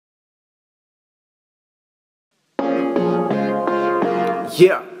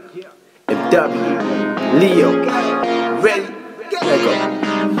Yeah, MW, Leo, ready? Let go.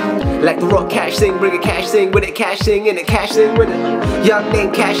 Like the rock cash thing, bring a cash thing with it, cash thing in it, cash thing with it. Young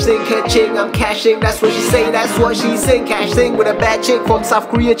name cash thing, catching, I'm cashing. That's what she say, that's what she sing. Cash thing with a bad chick from South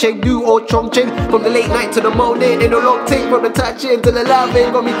Korea, Chengdu or Chongqing. From the late night to the morning, in a long thing. From the touching to the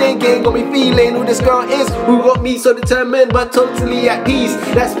loving, got me thinking, got me feeling who this girl is. Who got me so determined but totally at peace.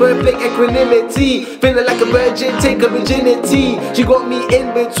 That's perfect equanimity. Feeling like a virgin, take a virginity. She got me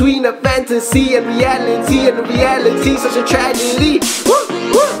in between a fantasy and reality. And the reality, such a tragedy. Woo,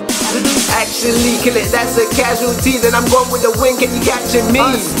 woo. Actually, kill it, that's a casualty. Then I'm going with the wind, can you capture me?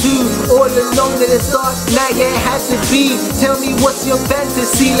 Us two, all alone in the dark night, yeah, it has to be. Tell me what's your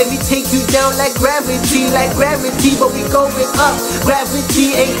fantasy, let me take you down like gravity. But we going up,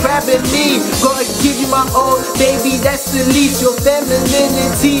 gravity ain't grabbing me. Gotta give you my all, baby, that's the least. Your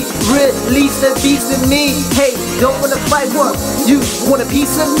femininity, release the beast in me. Hey, don't wanna fight, what? You want a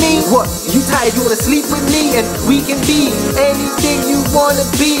piece of me? What? You tired, you wanna sleep with me? And we can be anything you wanna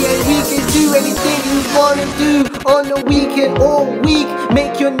be. And we can do anything you wanna do on the weekend all week.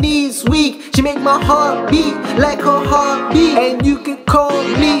 Make your knees weak. She make my heart beat like her heartbeat. And you can call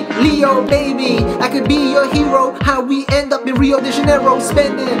me Leo, baby. I could be your hero. How we end up in Rio de Janeiro,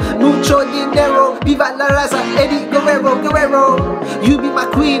 spending mucho dinero. Viva la raza, Eddie Guerrero. You be my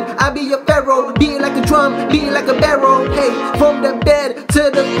queen, I be your pharaoh. Beat it like a drum, beat it like a barrel. Hey, from the bed to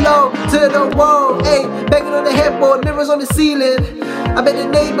the floor, to the wall. Hey, banging on the headboard, mirrors on the ceiling. I bet the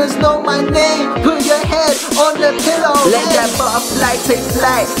neighbors know my name. Put your head on the pillow. Let that butterfly take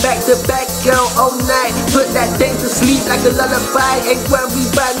flight. Back to back, girl, all night. Put that thing to sleep like a lullaby. Ain't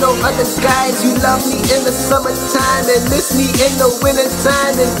worried by no other guys. You love me in the summertime and miss me in the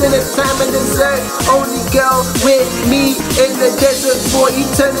wintertime and dinner time and dessert. Only girl with me in the desert for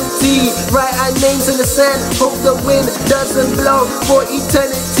eternity. Write our names in the sand. Hope the wind doesn't blow for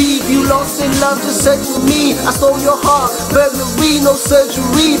eternity. If you lost in love, just search for me. I stole your heart, burglary, no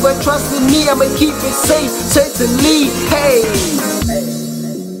surgery, but trust in me, I'ma keep it safe, certainly. Hey,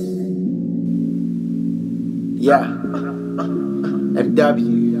 yeah,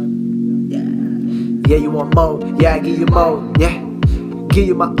 MW. Yeah, you want more? Yeah, I give you more. Yeah, give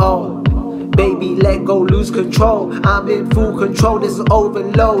you my all. Baby, let go, lose control. I'm in full control, this is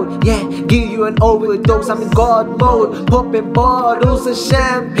overload. Yeah, give you an overdose, I'm in God mode. Popping bottles of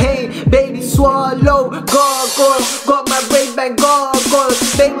champagne, baby, swallow. Gargoyle, got my brain back, gargoyle.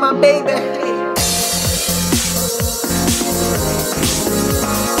 Baby, my baby.